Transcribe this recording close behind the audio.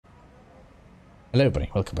Hello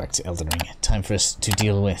everybody, welcome back to Elden Ring. Time for us to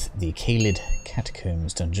deal with the Caelid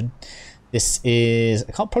Catacombs dungeon. This is,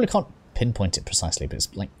 probably can't pinpoint it precisely, but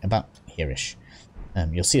it's like about here-ish.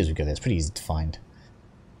 You'll see as we go there, it's pretty easy to find.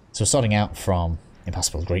 So we're starting out from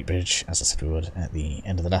Impassable Great Bridge, as I said we would at the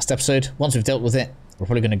end of the last episode. Once we've dealt with it, we're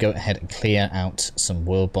probably going to go ahead and clear out some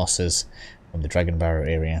world bosses from the Dragon Barrow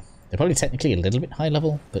area. They're probably technically a little bit high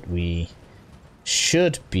level, but we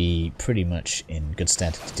should be pretty much in good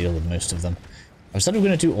stead to deal with most of them. I decided we're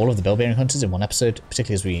going to do all of the Bell-Bearing Hunters in one episode,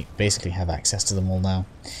 particularly as we basically have access to them all now.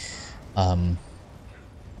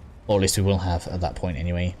 Or at least we will have at that point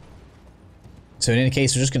anyway. So in any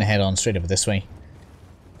case, we're just going to head on straight over this way.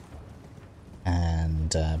 And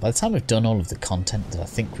by the time we've done all of the content that I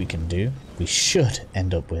think we can do, we should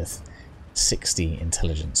end up with 60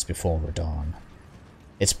 intelligence before we're done.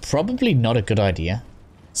 It's probably not a good idea,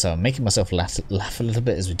 so I'm making myself laugh a little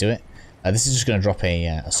bit as we do it. This is just going to drop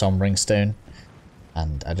a Sombring Stone.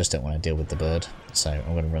 And I just don't want to deal with the bird, so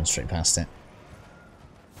I'm going to run straight past it.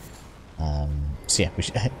 So yeah,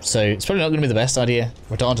 so it's probably not going to be the best idea.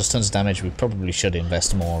 Radar does tons of damage. We probably should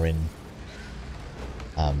invest more in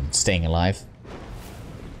staying alive.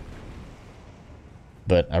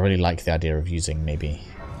 But I really like the idea of using maybe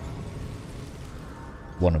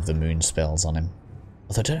one of the moon spells on him.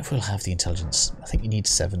 Although I don't know if we'll have the intelligence. I think you need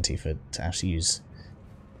 70 to actually use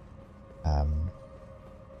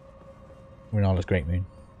Renala's Great Moon,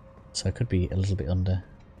 so it could be a little bit under.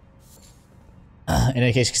 In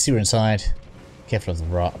any case, you can see we're inside. Careful of the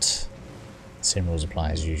rot. Same rules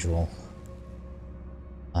apply as usual.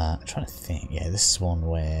 I'm trying to think. Yeah, this is one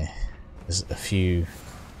where there's a few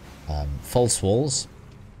false walls.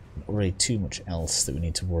 Not really too much else that we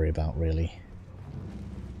need to worry about, really.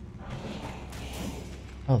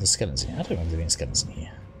 Oh, there's skeletons in here. I don't remember there being skeletons in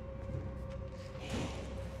here.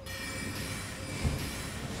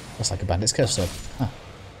 That's like a bandit's curse sword. Huh.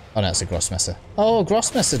 Oh no, it's a Grossmesser. Oh,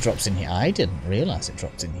 Grossmesser drops in here. I didn't realise it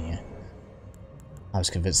dropped in here. I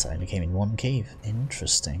was convinced that it only came in one cave.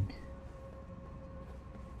 Interesting.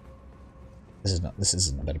 This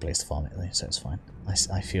isn't a better place to farm it though, so it's fine.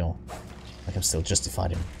 I feel like I'm still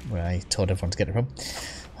justified in where I told everyone to get it from.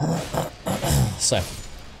 So,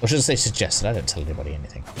 or should I say suggested? I don't tell anybody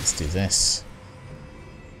anything. Let's do this.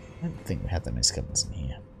 I don't think we had that many skeletons in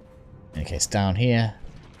here. In any case, down here.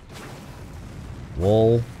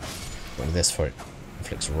 Wall. Get rid of this for it.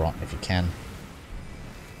 Inflicts rot if you can.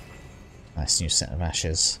 Nice new set of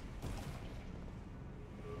ashes.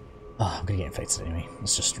 Oh, I'm gonna get infected anyway.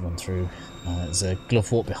 Let's just run through. There's a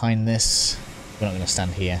glove wart behind this. We're not gonna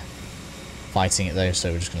stand here fighting it though,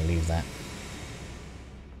 so we're just gonna leave that.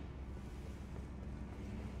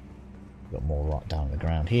 Got more rot down on the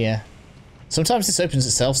ground here. Sometimes this opens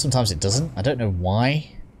itself, sometimes it doesn't. I don't know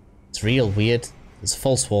why. It's real weird. There's a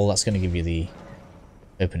false wall, that's going to give you the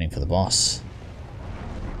opening for the boss.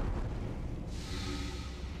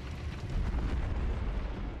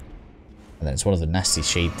 And then it's one of the nasty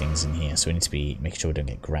shade things in here, so we need to be making sure we don't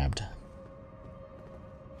get grabbed.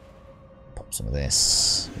 Pop some of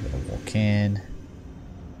this. We're going to walk in.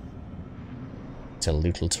 Tell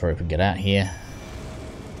Lootle to hurry up and get out here.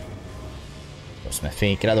 Cross my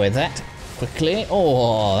feet. Get out of the way of that. Quickly.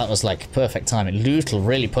 Oh, that was like perfect timing. Lootle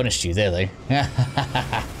really punished you there, though.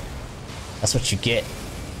 That's what you get.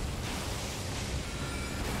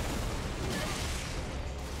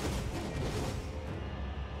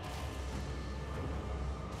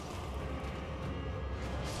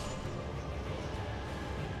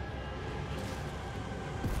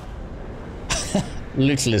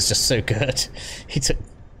 Lootle is just so good. He took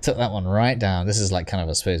that one right down. This is like kind of,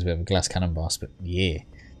 I suppose, a bit of a glass cannon boss, but yeah.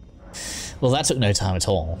 Well, that took no time at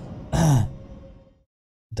all.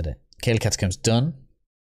 Did it? Caelid Catacombs done.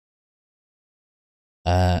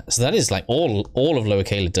 So that is like all of Lower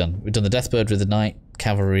Caelid done. We've done the Deathbird with the Knight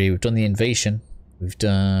Cavalry. We've done the Invasion. We've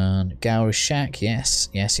done Gower's Shack. Yes,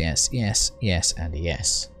 yes, yes, yes, yes, and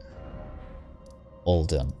yes. All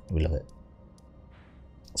done. We love it.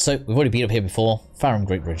 So we've already been up here before. Farum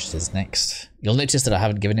Great Bridge is next. You'll notice that I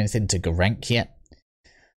haven't given anything to Gorank yet.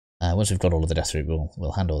 Once we've got all of the death route,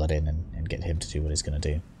 we'll hand all that in and get him to do what he's going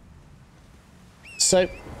to do. So,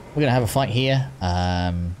 we're going to have a fight here.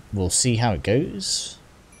 We'll see how it goes.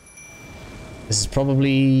 This is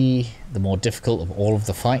probably the more difficult of all of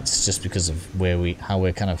the fights, just because of how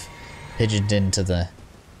we're kind of pigeoned into the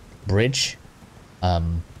bridge.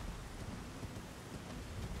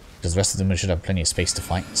 Because the rest of them should have plenty of space to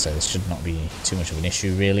fight, so this should not be too much of an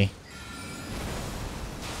issue, really.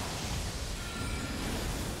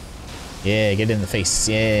 Yeah, get in the face.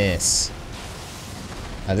 Yes.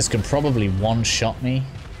 This can probably one-shot me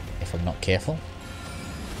if I'm not careful.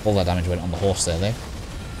 All that damage went on the horse there, though.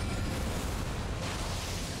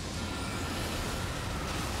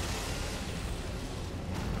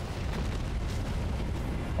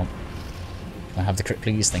 Oh. Can I have the crit,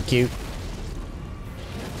 please? Thank you.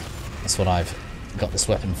 That's what I've got this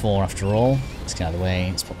weapon for, after all. Let's get out of the way.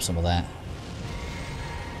 Let's pop some of that.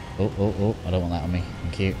 Oh, oh, oh. I don't want that on me.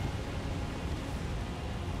 Thank you.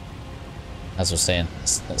 As I was saying,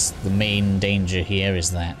 that's the main danger here,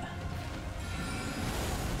 is that.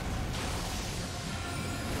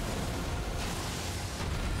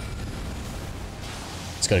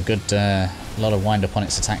 It's got a good lot of wind up on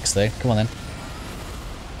its attacks, though. Come on, then.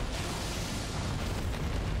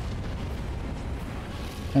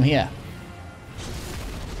 Come here.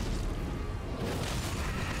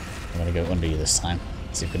 I'm going to go under you this time.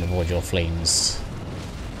 See if we can avoid your flames.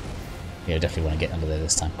 Yeah, definitely want to get under there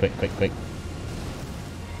this time. Quick, quick, quick.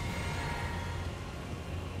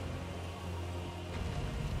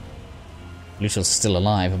 Luciel's still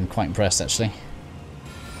alive. I'm quite impressed, actually.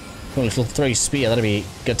 Cool little throw spear. That'll be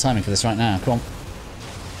good timing for this right now. Come on.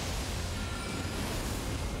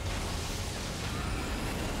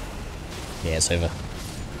 Yeah, it's over.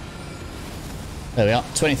 There we are.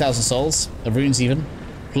 20,000 souls. A runes even.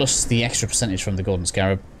 Plus the extra percentage from the golden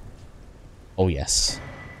scarab. Oh, yes.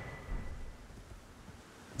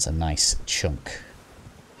 That's a nice chunk,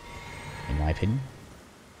 in my opinion.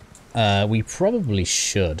 We probably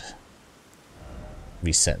should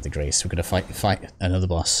reset the grace. We're going to fight another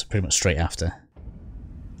boss pretty much straight after.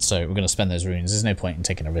 So we're going to spend those runes. There's no point in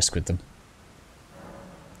taking a risk with them.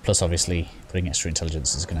 Plus, obviously, putting extra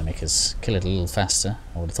intelligence is going to make us kill it a little faster,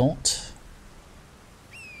 I would have thought.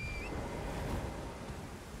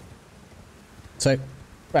 So,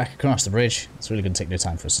 back across the bridge. It's really going to take no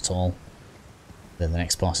time for us at all. Then the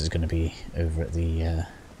next boss is going to be over at the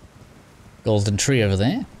golden tree over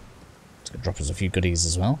there. It's going to drop us a few goodies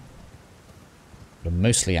as well. But I'm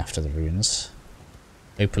mostly after the runes.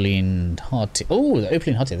 Opaline Hardtail. Oh, the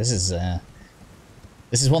Opaline Hardtail. This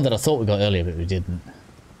is one that I thought we got earlier, but we didn't.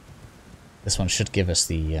 This one should give us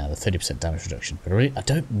the 30% damage reduction. But really, I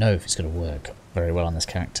don't know if it's going to work very well on this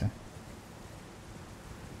character.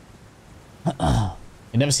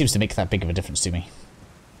 It never seems to make that big of a difference to me.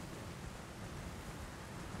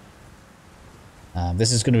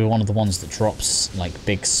 This is going to be one of the ones that drops like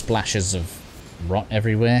big splashes of rot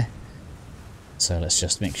everywhere. So let's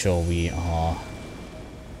just make sure we are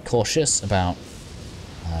cautious about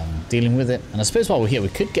dealing with it. And I suppose while we're here, we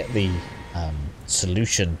could get the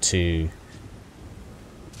solution to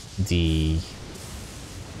the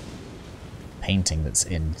painting that's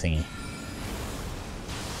in thingy.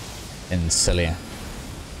 In Celia.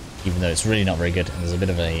 Even though it's really not very good. And there's a bit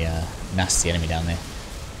of a nasty enemy down there.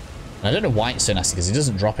 And I don't know why it's so nasty, because it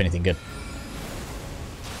doesn't drop anything good.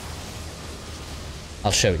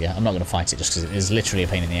 I'll show you. I'm not going to fight it just because it is literally a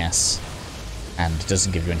pain in the ass. And it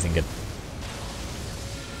doesn't give you anything good.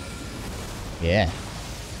 Yeah.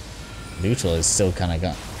 Lutal has still kind of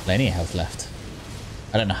got plenty of health left.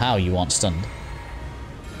 I don't know how you aren't stunned.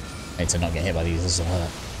 I need to not get hit by these. This will hurt.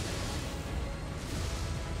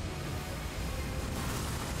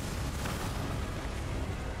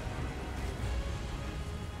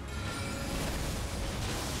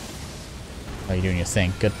 Oh, you're doing your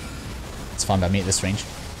thing. Good. It's fine by me at this range.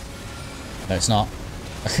 No, it's not.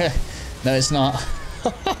 No, it's not.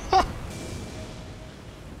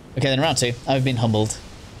 Okay, then round 2. I've been humbled.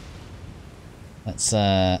 Let's,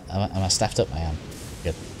 am I staffed up? I am.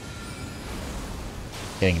 Good.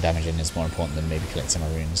 Getting damage in is more important than maybe collecting my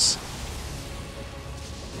runes.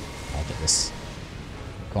 I'll get this.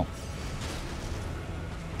 Come on.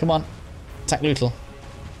 Come on. Attack Lutal.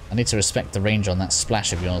 I need to respect the range on that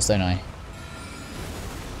splash of yours, don't I?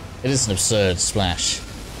 It is an absurd splash.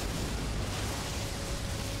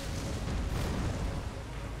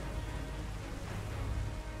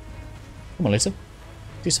 Come on, Lutal.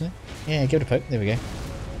 Do something. Yeah, give it a poke. There we go.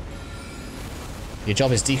 Your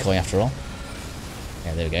job is decoy, after all.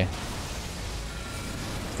 Yeah, there we go.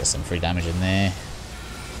 Get some free damage in there.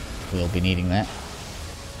 We'll be needing that.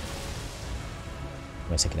 I'm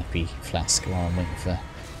going to take an FP flask while I'm waiting for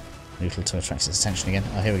Lutal to attract its attention again.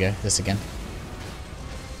 Oh, here we go. This again.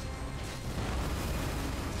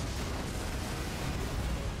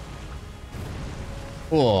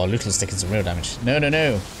 Oh, Lutal's taking some real damage. No, no,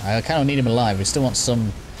 no. I kind of need him alive. We still want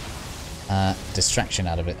some distraction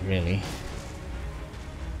out of it, really.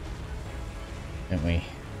 Don't we?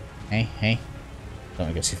 Hey, hey. Don't want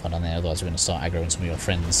to go too far down there, otherwise we're going to start aggroing some of your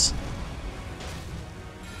friends.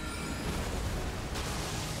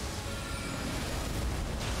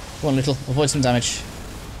 Come on, Lutal. Avoid some damage.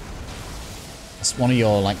 That's one of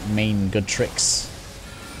your, like, main good tricks.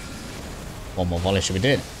 One more volley should we do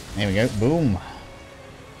it. There we go. Boom.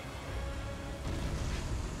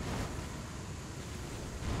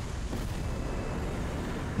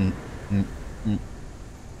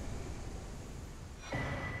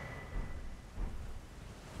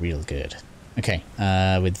 Real good. Okay,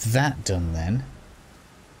 with that done then.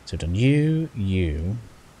 So done you.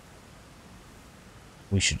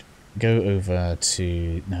 We should go over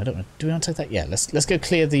to... No, I don't want to... Do we want to take that? Yeah, let's go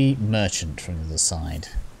clear the merchant from the other side.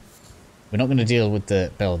 We're not going to deal with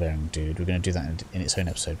the bell-bearing dude. We're going to do that in its own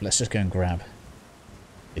episode. But let's just go and grab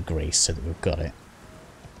the grace so that we've got it.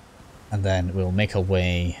 And then we'll make our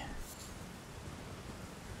way...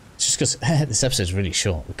 Just because this episode's really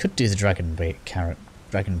short. We could do the Dragon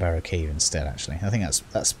Barrow Cave instead, actually. I think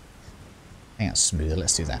that's smoother.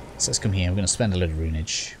 Let's do that. So let's come here. We're going to spend a load of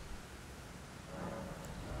runage.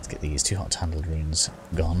 Let's get these too hot to handle runes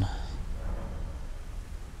gone.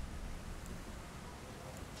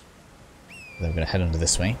 Then we're going to head under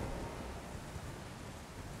this way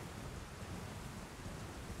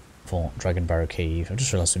for Dragon Barrow Cave. I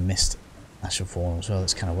just realised we missed Ash of Fall as well.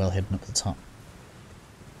 It's kind of well hidden up at the top.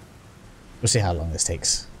 We'll see how long this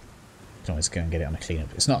takes. You can always go and get it on a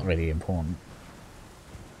cleanup. It's not really important.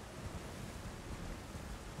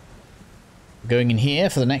 Going in here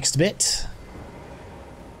for the next bit.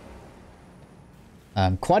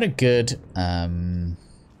 Quite a good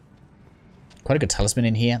talisman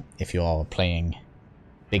in here if you are playing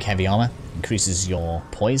big heavy armor. Increases your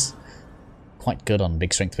poise. Quite good on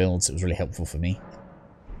big strength builds. It was really helpful for me.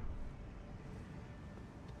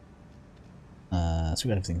 So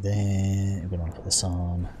we got everything there. We're going to want to put this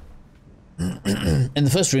on. In the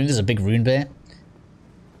first room, there's a big rune bear.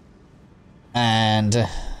 And I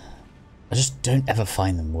just don't ever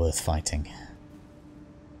find them worth fighting.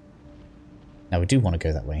 Now, we do want to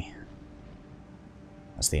go that way.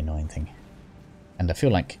 That's the annoying thing. And I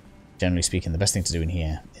feel like, generally speaking, the best thing to do in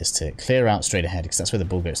here is to clear out straight ahead, because that's where the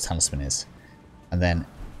Bullgoat's talisman is. And then,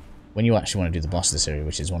 when you actually want to do the boss of this area,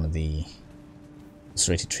 which is one of the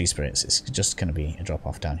serrated tree spirits, it's just going to be a drop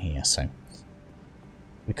off down here. So,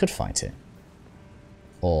 we could fight it.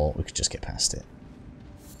 Or we could just get past it.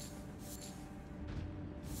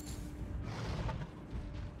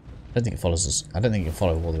 I don't think it follows us. I don't think it can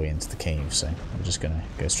follow all the way into the cave, so we're just going to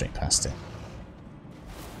go straight past it.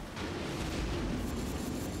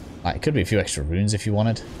 Like, it could be a few extra runes if you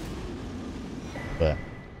wanted. But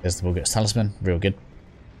there's the Bullgoat's talisman. Real good.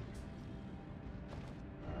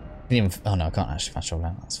 Even, oh no, I can't actually fast travel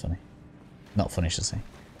out. That's funny. Not funny, I should say.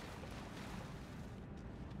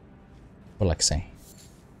 But like I say,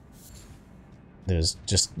 there's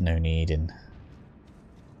just no need in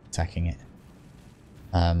attacking it.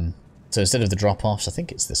 So instead of the drop-offs, I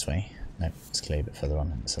think it's this way. No, it's clear a bit further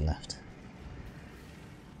on and it's the left.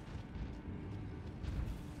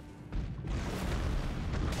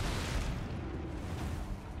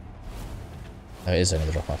 Oh, it is only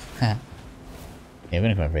the drop-off. Yeah, we're going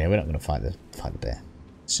to come over here. We're not going to fight the bear.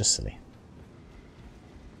 It's just silly.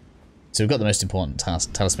 So we've got the most important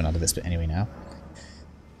talisman out of this bit anyway now.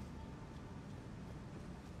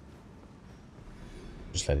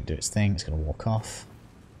 Just let it do its thing. It's going to walk off.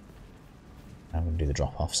 I'm going to do the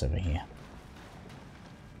drop-offs over here.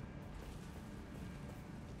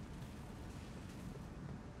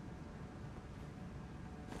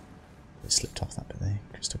 It slipped off that bit there.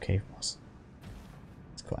 Crystal Cave was.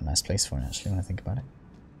 It's quite a nice place for it, actually, when I think about it.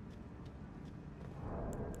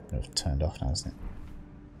 It's turned off now, isn't it?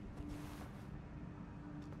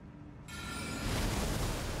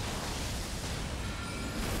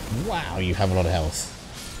 Wow, you have a lot of health.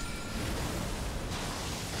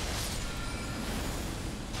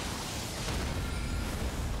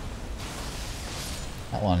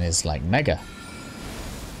 That one is like mega.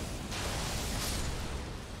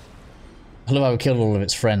 I love how we killed all of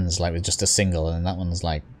its friends like with just a single, and that one's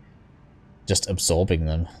like just absorbing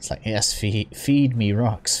them. It's like, yes, feed me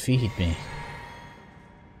rocks, feed me.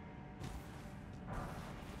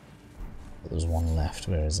 But there's one left.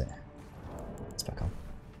 Where is it? It's back on.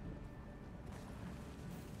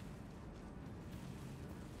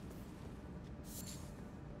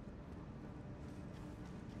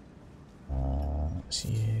 That's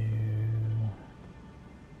you.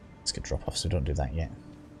 Let's get drop off, so don't do that yet.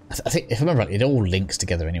 I think, if I remember right, it all links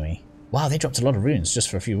together anyway. Wow, they dropped a lot of runes just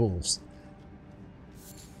for a few wolves.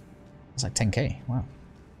 It's like 10k. Wow.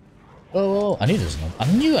 Oh, I knew there was another.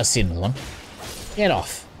 I knew I'd seen another one. Get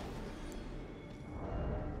off.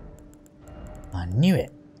 I knew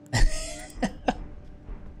it.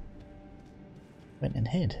 Went and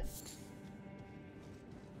hid.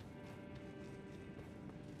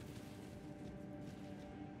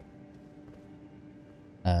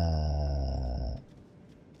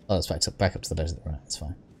 Oh, it's back up to the desert. Right, that's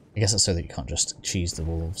fine. I guess that's so that you can't just cheese the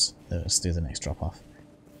wolves. Let's do the next drop off.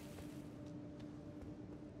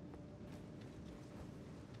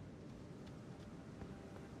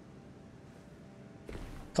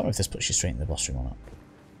 Can't remember if this puts you straight in the boss room or not.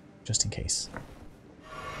 Just in case.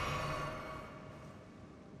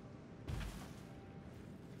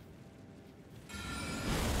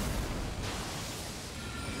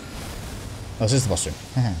 Oh, this is the boss room.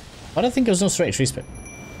 I don't think there was no straight tree spit.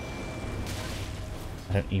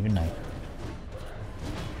 I don't even know.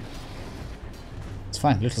 It's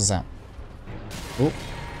fine, Little's out. Oh.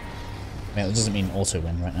 Yeah, that doesn't mean auto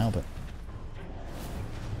win right now, but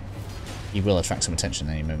he will attract some attention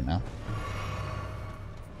any moment now.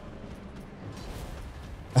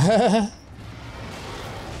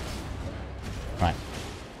 Right,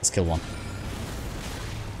 let's kill one.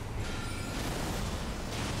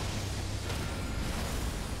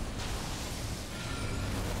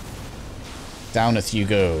 Downeth you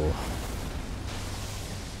go.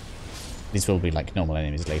 These will be like normal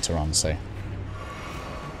enemies later on, so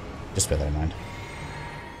just bear that in mind.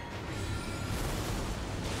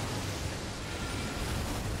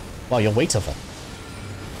 Wow, you're way tougher.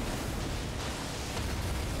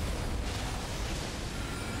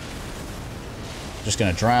 Just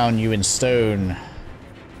gonna drown you in stone.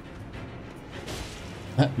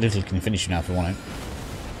 Little can finish you now if you want it.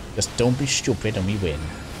 Just don't be stupid and we win.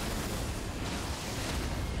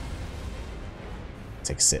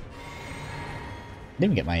 Take a sip.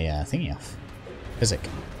 Didn't even get my thingy off. Physic.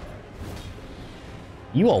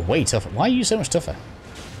 You are way tougher. Why are you so much tougher?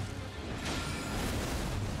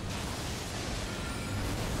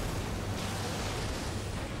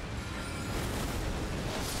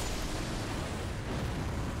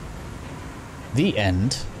 The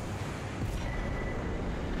end.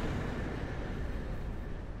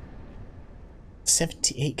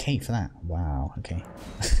 $78k for that. Wow, okay.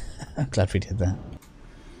 I'm glad we did that.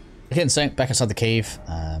 Okay, so back inside the cave.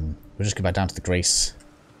 We'll just go back down to the Grace.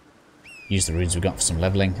 Use the runes we got for some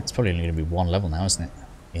leveling. It's probably only going to be one level now, isn't it?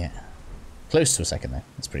 Yeah. Close to a second though.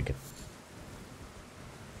 That's pretty good.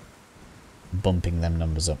 Bumping them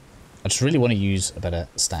numbers up. I just really want to use a better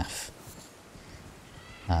staff.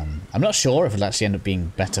 I'm not sure if it'll actually end up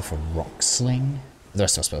being better for rock sling. The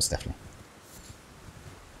rest of our spells, definitely.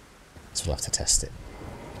 So we'll have to test it.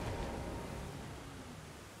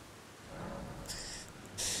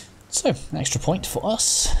 So, an extra point for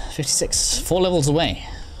us. 56. 4 levels away.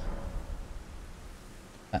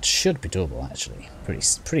 That should be doable, actually. Pretty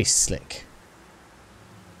slick.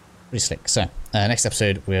 Pretty slick. So, next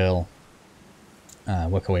episode we'll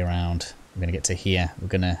work our way around. We're going to get to here. We're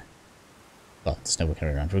going to... Well, there's no working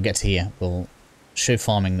around. We'll get to here. We'll show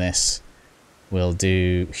farming this. We'll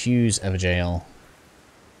do Hughes Everjail.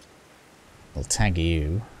 We'll tag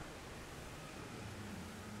you.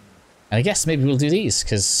 And I guess maybe we'll do these,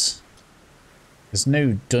 because there's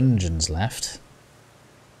no dungeons left.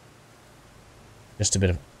 Just a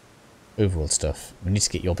bit of overworld stuff. We need to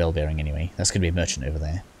get your bell bearing anyway. That's going to be a merchant over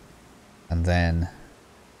there. And then...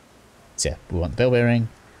 So yeah, we want the bell bearing.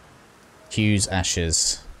 Hughes,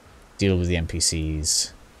 Ashes... Deal with the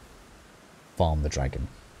NPCs, farm the dragon.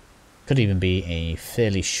 Could even be a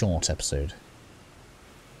fairly short episode.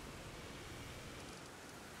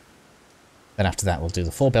 Then after that we'll do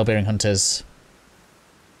the 4 bell-bearing hunters.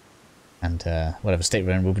 And whatever state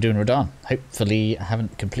we're in, we'll be doing Radahn. Hopefully I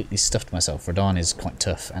haven't completely stuffed myself. Radahn is quite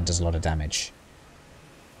tough and does a lot of damage.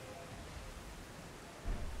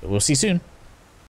 But we'll see soon.